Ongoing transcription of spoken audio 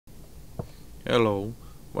Hello,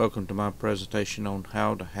 welcome to my presentation on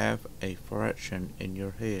how to have a fraction in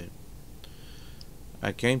your head.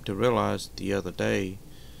 I came to realize the other day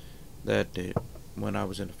that when I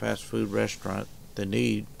was in a fast food restaurant, the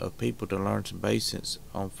need of people to learn some basics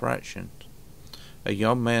on fractions. A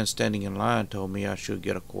young man standing in line told me I should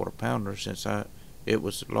get a quarter pounder since it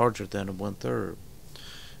was larger than a 1/3.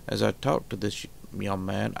 As I talked to this young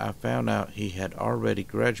man, I found out he had already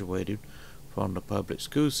graduated from the public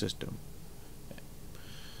school system.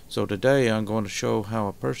 So today I'm going to show how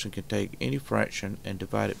a person can take any fraction and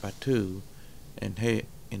divide it by 2 in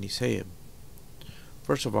his head.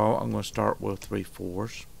 First of all, I'm going to start with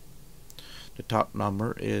 3/4. The top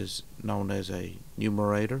number is known as a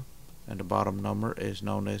numerator and the bottom number is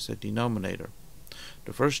known as a denominator.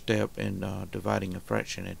 The first step in dividing a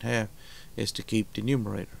fraction in half is to keep the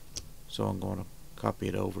numerator. So I'm going to copy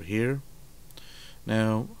it over here.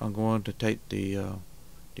 Now I'm going to take the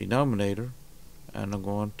denominator and I'm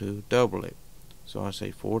going to double it. So I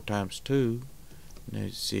say 4 times 2, and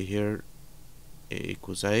you see here it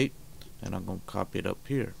equals 8, and I'm going to copy it up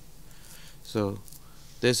here. So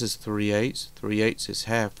this is 3/8. 3/8 is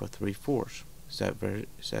half of 3/4.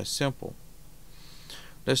 It's that simple.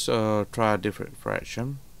 Let's try a different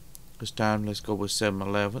fraction. This time let's go with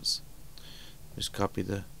 7/11. Just copy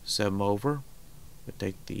the 7 over. We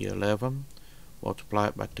take the 11, multiply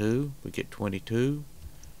it by 2, we get 22.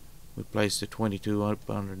 We place the 22 up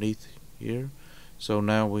underneath here. So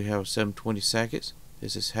now we have 7/22.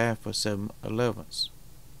 This is half of 7/11.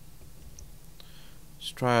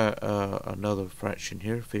 Let's try another fraction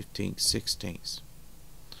here, 15/16.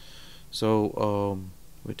 So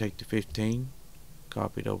we take the 15,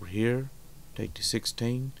 copy it over here, take the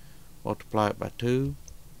 16, multiply it by 2,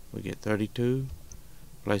 we get 32,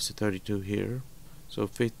 place the 32 here. So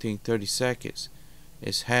 15/32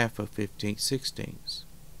 is half of 15/16.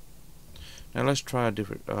 Now let's try a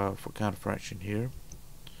different kind of fraction here.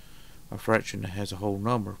 A fraction that has a whole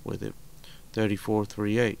number with it.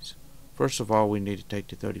 34/3/8. First of all, we need to take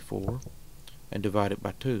the 34 and divide it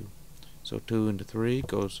by 2. So 2 into 3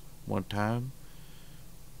 goes 1 time.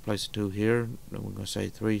 Place a 2 here. Then we're going to say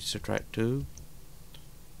 3 subtract 2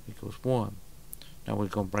 equals 1. Now we're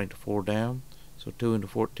going to bring the 4 down. So 2 into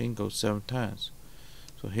 14 goes 7 times.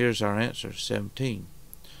 So here's our answer, 17.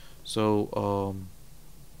 So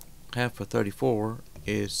half of 34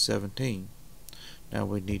 is 17. Now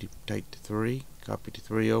we need to take the 3, copy the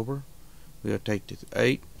 3 over. We'll take the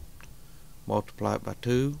 8, multiply it by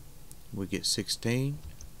 2, we get 16.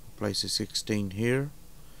 Place the 16 here.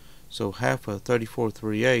 So half of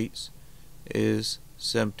 34/3/8 is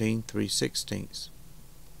 17/3/16.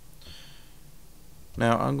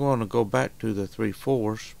 Now I'm going to go back to the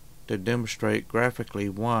 3/4 to demonstrate graphically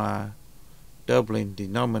why doubling the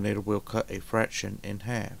denominator will cut a fraction in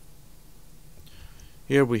half.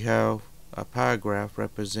 Here we have a pie graph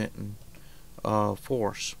representing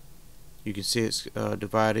fourths. You can see it's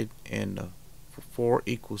divided in 4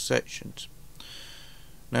 equal sections.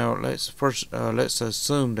 Now let's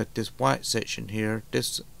assume that this white section here,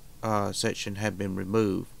 this section had been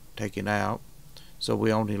removed, taken out, so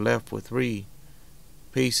we only left with 3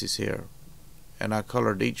 pieces here, and I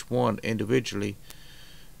colored each one individually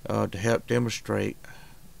to help demonstrate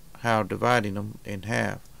how dividing them in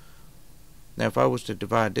half. Now if I was to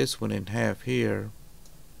divide this one in half here,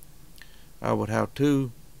 I would have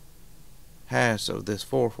 2 halves of this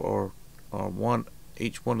fourth, or one.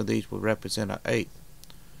 Each one of these would represent an eighth.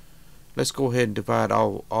 Let's go ahead and divide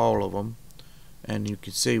all of them, and you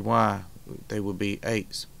can see why they would be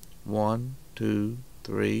eighths. 1, 2,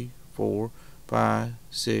 3, 4, 5,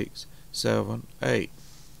 6, 7, 8.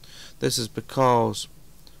 This is because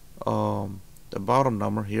the bottom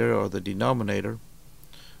number here, or the denominator,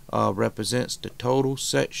 represents the total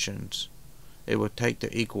sections it would take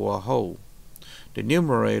to equal a whole. The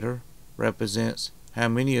numerator represents how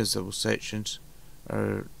many of those sections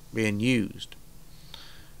are being used.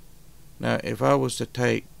 Now if I was to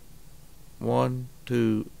take 1,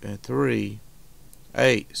 2, and 3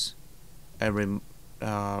 eighths and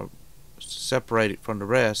separate it from the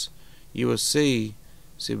rest, you will see,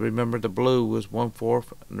 remember the blue was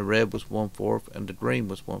 1/4 and the red was 1/4 and the green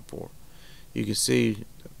was 1/4. You can see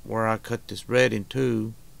where I cut this red in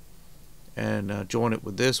 2 and join it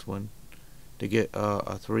with this one to get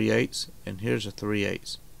a 3/8, and here's a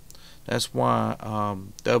 3/8. That's why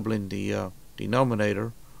doubling the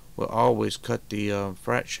denominator will always cut the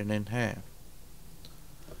fraction in half.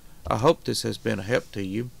 I hope this has been a help to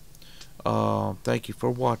you. Thank you for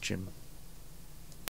watching.